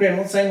anything concrete. I'm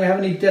not saying we have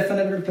any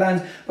definite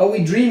plans. But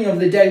we're dreaming of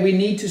the day we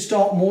need to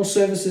start more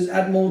services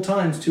at more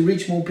times to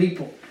reach more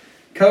people.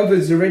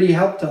 COVID's already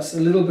helped us a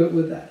little bit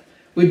with that.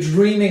 We're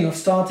dreaming of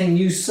starting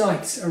new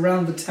sites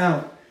around the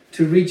town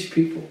to reach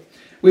people.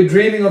 We're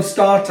dreaming of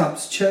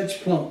startups,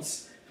 church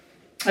plants.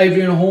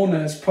 Adrian Horner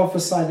has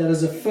prophesied that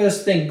as a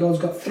first thing, God's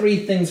got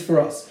 3 things for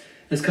us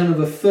as kind of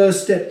a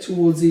first step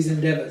towards these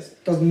endeavors.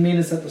 Doesn't mean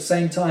it's at the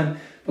same time,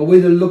 but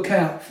we're to look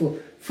out for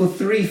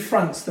 3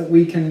 fronts that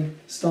we can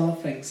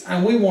start things.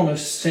 And we want to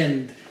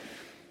send.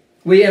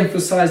 We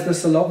emphasize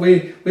this a lot.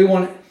 We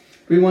want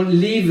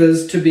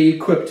leaders to be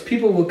equipped.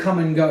 People will come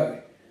and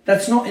go.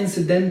 That's not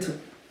incidental.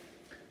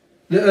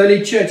 The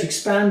early church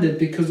expanded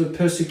because of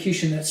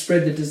persecution that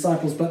spread the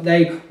disciples, but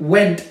they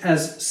went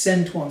as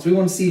sent ones. We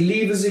want to see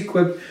leaders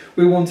equipped.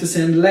 We want to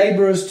send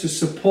laborers to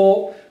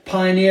support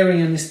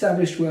pioneering and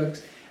established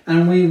works.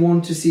 And we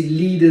want to see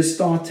leaders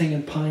starting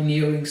and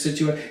pioneering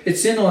situations.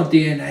 It's in our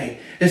DNA.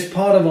 It's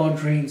part of our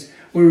dreams.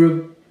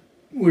 We're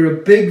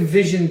a big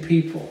vision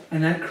people,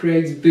 and that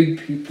creates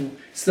big people.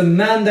 It's the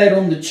mandate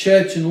on the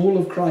church and all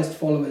of Christ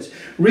followers.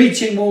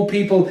 Reaching more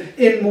people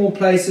in more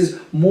places,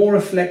 more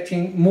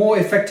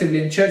effectively,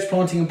 and church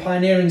planting and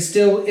pioneering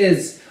still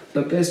is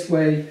the best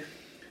way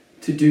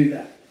to do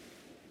that.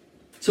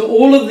 So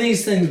all of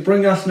these things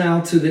bring us now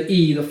to the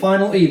E, the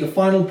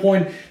final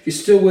point. If you're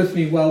still with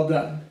me, well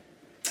done.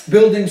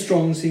 Building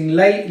strong, seeing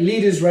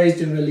leaders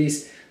raised and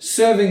released,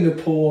 serving the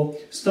poor,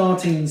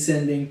 starting and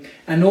sending.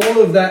 And all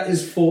of that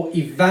is for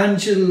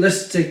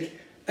evangelistic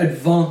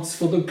advance,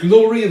 for the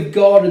glory of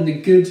God and the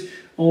good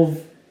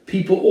of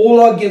people. All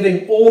our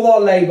giving, all our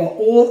labor,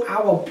 all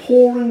our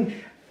pouring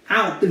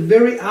out, the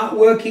very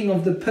outworking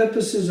of the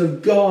purposes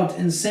of God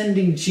in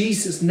sending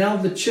Jesus, now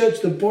the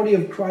church, the body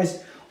of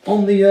Christ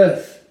on the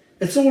earth.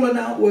 It's all an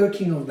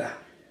outworking of that.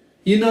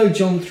 You know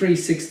John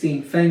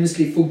 3:16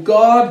 famously, for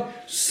God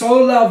so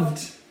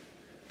loved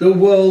the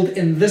world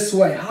in this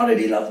way. How did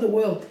he love the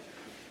world?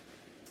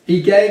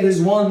 He gave his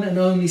one and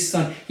only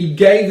son. He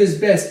gave his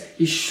best.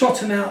 He shot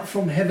him out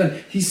from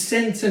heaven. He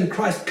sent in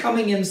Christ,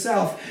 coming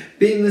himself,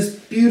 being this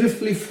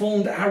beautifully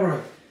formed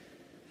arrow,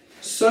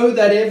 so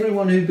that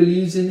everyone who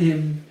believes in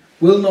him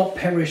will not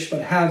perish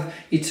but have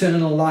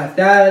eternal life.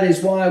 That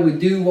is why we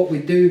do what we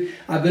do.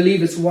 I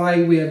believe it's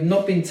why we have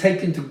not been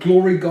taken to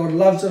glory. God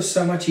loves us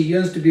so much. He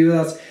yearns to be with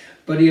us,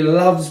 but he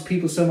loves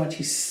people so much.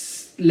 He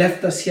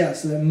left us here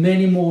so that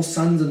many more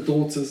sons and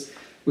daughters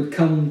would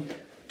come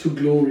to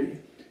glory.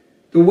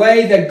 The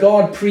way that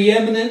God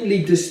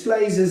preeminently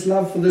displays his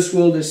love for this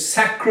world is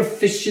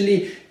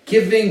sacrificially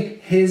giving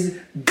his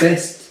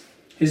best,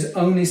 his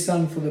only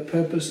son, for the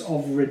purpose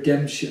of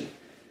redemption.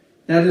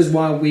 That is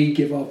why we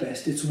give our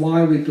best. It's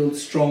why we build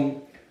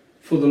strong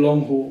for the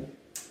long haul,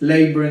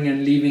 laboring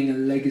and leaving a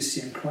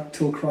legacy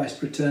until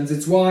Christ returns.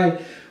 It's why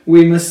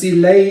we must see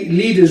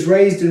leaders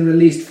raised and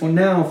released for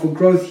now, for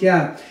growth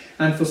here,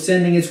 and for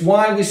sending. It's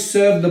why we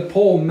serve the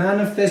poor,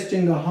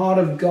 manifesting the heart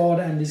of God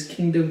and his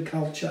kingdom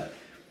culture.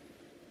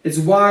 It's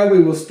why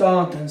we will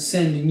start and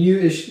send new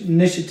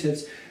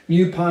initiatives,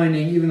 new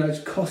pioneering, even though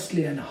it's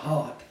costly and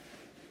hard.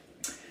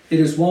 It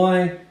is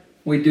why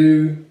we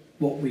do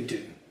what we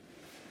do,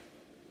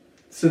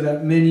 so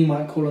that many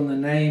might call on the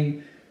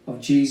name of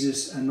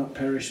Jesus and not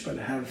perish but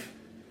have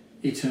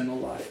eternal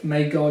life.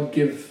 May God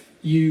give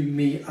you,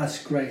 me,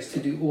 us grace to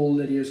do all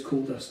that he has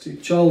called us to.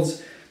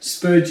 Charles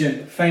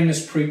Spurgeon,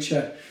 famous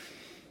preacher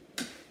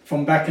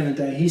from back in the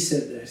day, he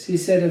said this. He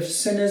said, if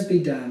sinners be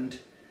damned,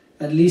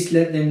 at least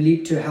let them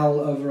leap to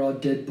hell over our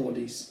dead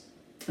bodies.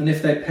 And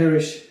if they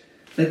perish,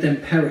 let them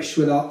perish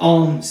with our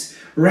arms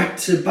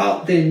wrapped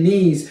about their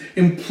knees,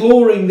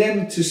 imploring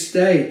them to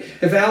stay.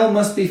 If hell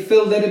must be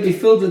filled, let it be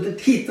filled with the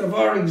teeth of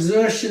our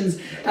exertions,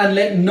 and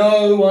let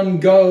no one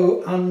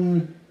go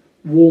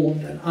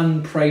unwarned and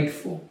unprayed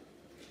for.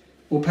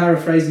 Or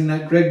paraphrasing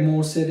that, Greg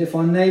Moore said, if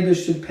our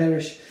neighbours should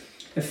perish,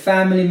 if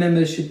family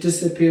members should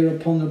disappear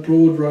upon the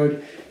broad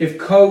road, if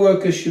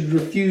co-workers should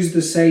refuse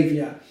the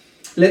Saviour,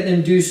 let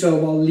them do so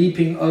while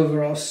leaping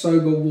over our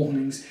sober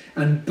warnings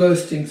and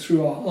bursting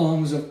through our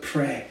arms of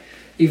prayer.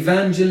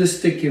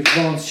 Evangelistic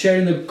advance,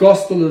 sharing the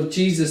gospel of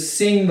Jesus,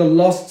 seeing the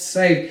lost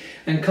saved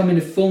and come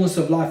into fullness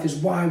of life is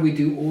why we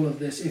do all of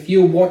this. If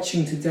you're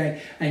watching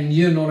today and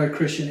you're not a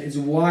Christian, it's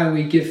why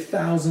we give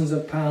thousands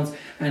of pounds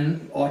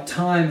and our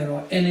time and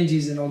our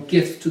energies and our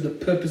gifts to the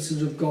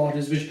purposes of God,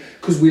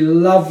 because we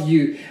love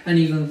you, and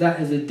even that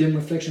is a dim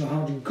reflection of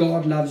how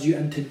God loves you.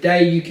 And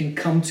today you can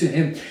come to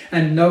him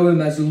and know him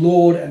as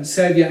Lord and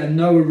Savior and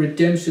know a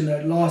redemption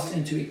that lasts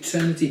into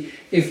eternity.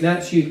 If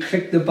that's you,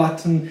 click the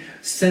button,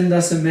 send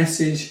us a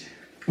message.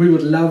 We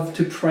would love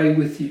to pray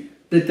with you.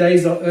 The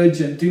days are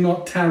urgent. Do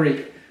not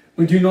tarry.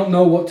 We do not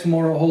know what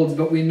tomorrow holds,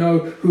 but we know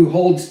who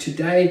holds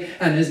today,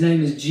 and his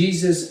name is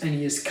Jesus, and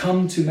he has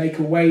come to make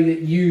a way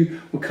that you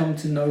will come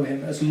to know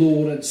him as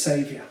Lord and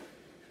Saviour.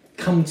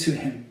 Come to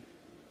him.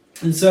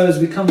 And so as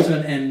we come to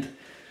an end,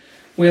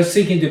 we are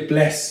seeking to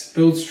bless,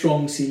 build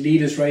strong, see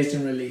leaders raised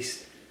and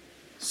released,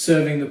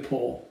 serving the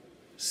poor,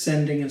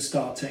 sending and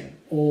starting,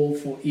 all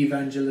for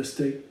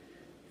evangelistic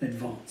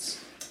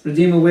advance.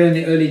 Redeemer, we're in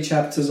the early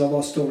chapters of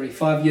our story,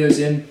 5 years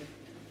in,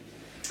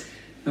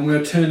 and we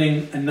are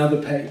turning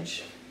another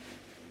page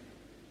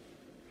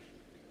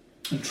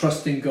and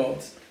trusting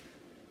God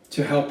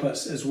to help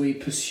us as we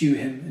pursue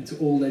him into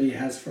all that he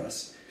has for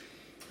us.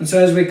 And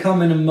so as we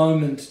come in a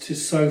moment to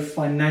sow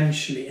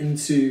financially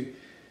into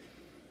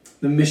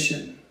the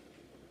mission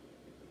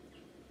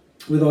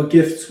with our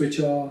gifts which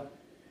are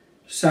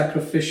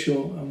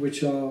sacrificial and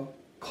which are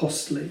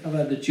costly. I've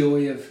had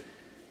the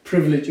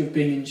privilege of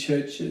being in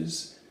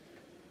churches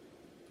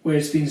where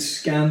it's been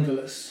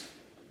scandalous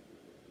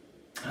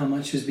how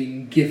much has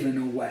been given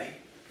away.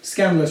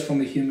 Scandalous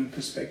from a human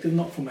perspective,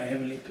 not from a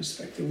heavenly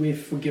perspective.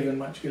 We've forgiven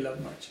much, we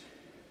love much.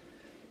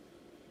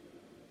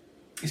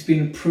 It's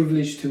been a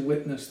privilege to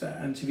witness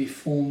that and to be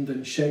formed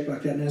and shaped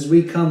like that. And as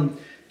we come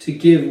to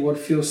give what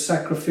feels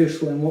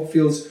sacrificial and what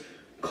feels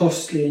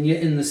costly, and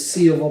yet in the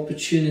sea of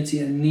opportunity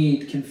and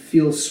need can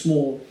feel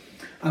small,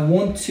 I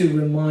want to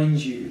remind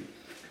you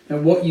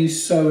that what you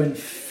sow in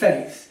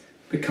faith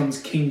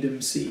becomes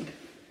kingdom seed.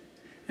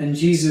 And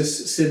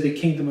Jesus said the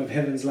kingdom of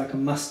heaven is like a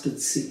mustard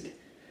seed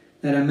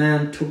that a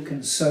man took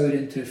and sowed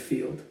into a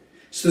field.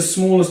 It's the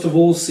smallest of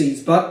all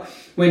seeds, but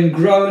when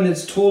grown,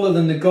 it's taller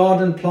than the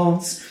garden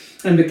plants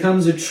and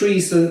becomes a tree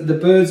so that the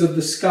birds of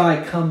the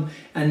sky come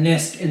and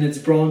nest in its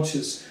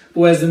branches.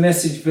 Or as the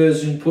Message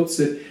version puts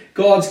it,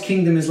 God's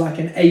kingdom is like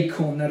an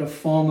acorn that a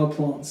farmer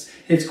plants.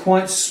 It's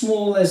quite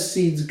small as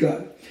seeds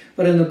go,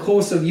 but in the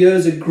course of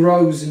years it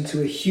grows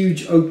into a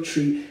huge oak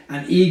tree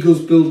and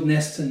eagles build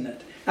nests in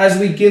it. As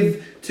we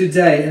give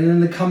today and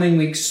in the coming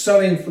weeks,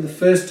 sowing for the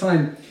first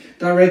time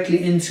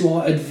directly into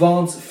our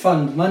advance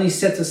fund, money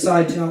set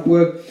aside to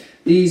outwork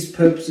these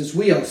purposes,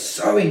 we are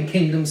sowing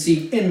kingdom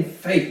seed in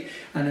faith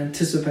and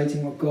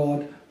anticipating what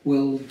God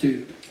will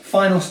do.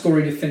 Final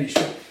story to finish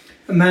up.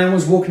 A man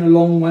was walking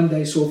along one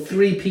day, saw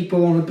 3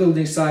 people on a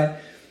building site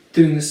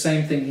doing the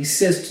same thing. He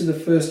says to the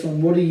first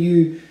one, "What are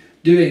you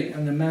doing?"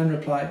 And the man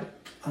replied,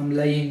 "I'm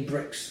laying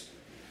bricks."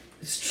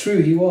 It's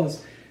true, he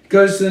was.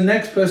 Goes to the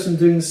next person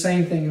doing the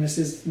same thing and he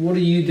says, "What are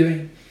you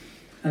doing?"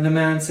 And the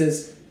man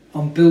says,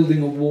 "I'm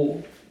building a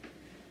wall."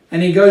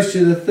 And he goes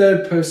to the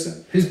third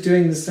person who's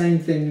doing the same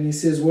thing and he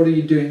says, "What are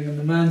you doing?" And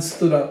the man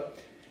stood up,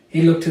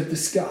 he looked at the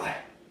sky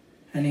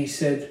and he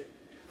said,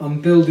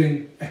 "I'm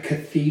building a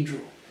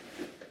cathedral."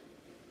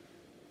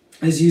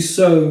 As you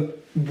sow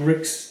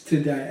bricks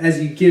today,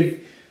 as you give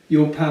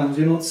your pounds,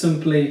 you're not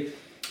simply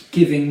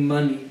giving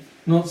money,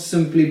 not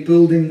simply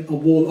building a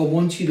wall. I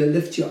want you to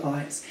lift your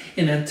eyes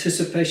in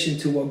anticipation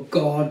to what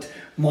God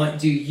might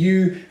do.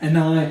 You and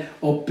I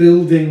are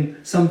building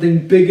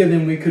something bigger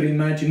than we could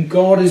imagine.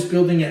 God is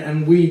building it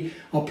and we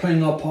are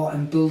playing our part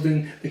in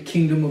building the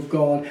kingdom of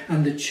God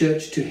and the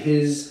church to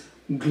his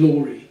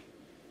glory,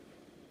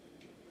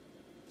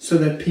 so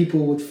that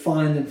people would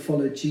find and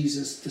follow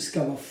Jesus,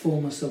 discover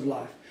fullness of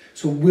life.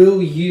 So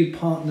will you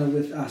partner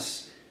with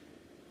us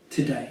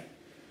today?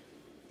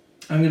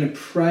 I'm going to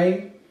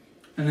pray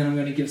and then I'm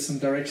going to give some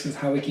directions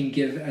how we can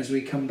give as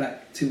we come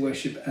back to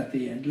worship at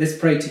the end. Let's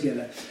pray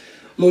together.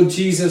 Lord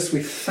Jesus,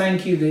 we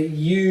thank you that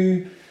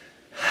you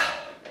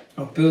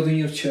are building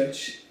your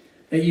church,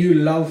 that you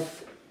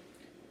love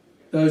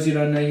those who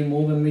don't know you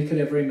more than we could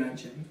ever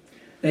imagine,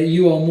 that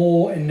you are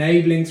more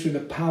enabling through the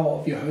power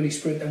of your Holy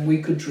Spirit than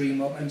we could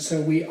dream of. And so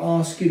we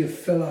ask you to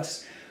fill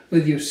us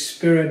with your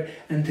Spirit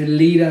and to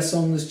lead us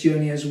on this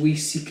journey as we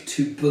seek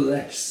to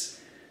bless.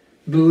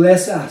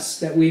 Bless us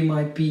that we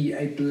might be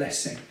a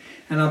blessing.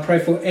 And I pray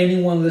for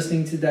anyone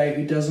listening today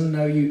who doesn't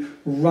know you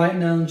right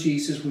now,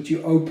 Jesus, would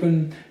you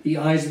open the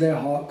eyes of their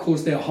heart,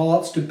 cause their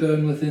hearts to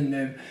burn within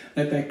them,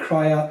 that they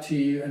cry out to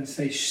you and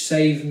say,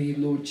 "Save me,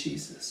 Lord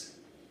Jesus."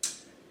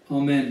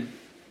 Amen.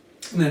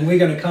 And then we're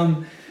going to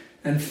come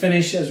and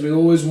finish, as we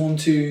always want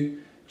to,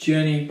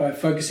 journey by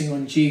focusing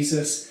on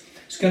Jesus.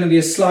 There's going to be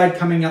a slide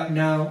coming up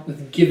now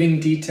with giving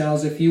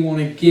details. If you want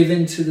to give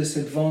into this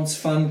advance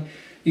fund,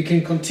 you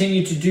can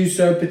continue to do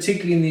so,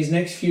 particularly in these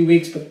next few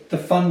weeks, but the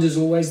fund is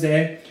always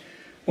there.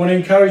 I want to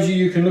encourage you,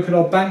 you can look at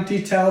our bank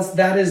details.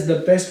 That is the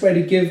best way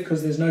to give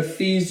because there's no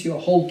fees. Your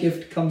whole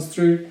gift comes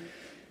through.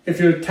 If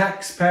you're a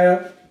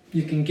taxpayer,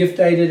 you can gift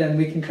aid it and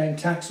we can claim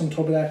tax on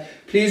top of that.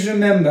 Please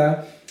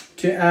remember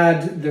to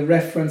add the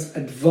reference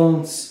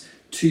advance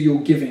to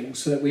your giving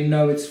so that we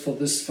know it's for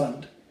this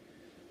fund.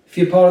 If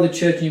you're part of the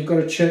church and you've got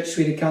a Church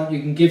Suite account, you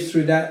can give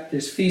through that.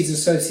 There's fees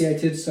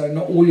associated, so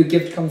not all your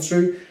gift comes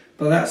through,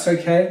 but that's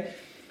okay.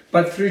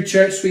 But through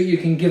Church Suite, you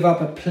can give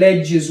up a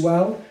pledge as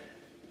well,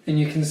 and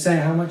you can say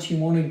how much you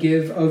want to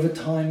give over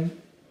time.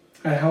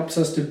 It helps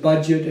us to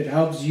budget. It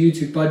helps you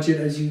to budget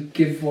as you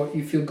give what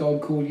you feel God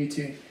called you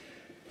to.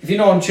 If you're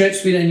not on Church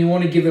Suite and you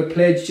want to give a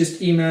pledge,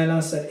 just email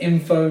us at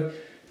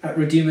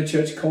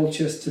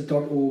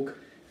info@redeemerchurchcolchester.org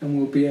and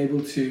we'll be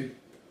able to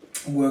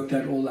work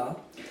that all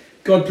out.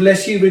 God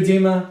bless you,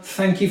 Redeemer.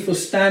 Thank you for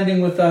standing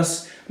with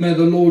us. May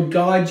the Lord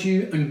guide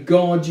you and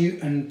guard you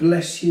and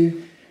bless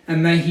you.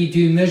 And may he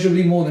do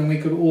immeasurably more than we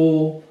could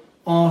all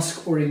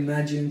ask or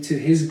imagine to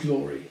his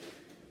glory.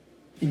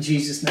 In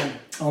Jesus' name,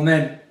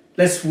 amen.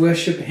 Let's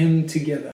worship him together.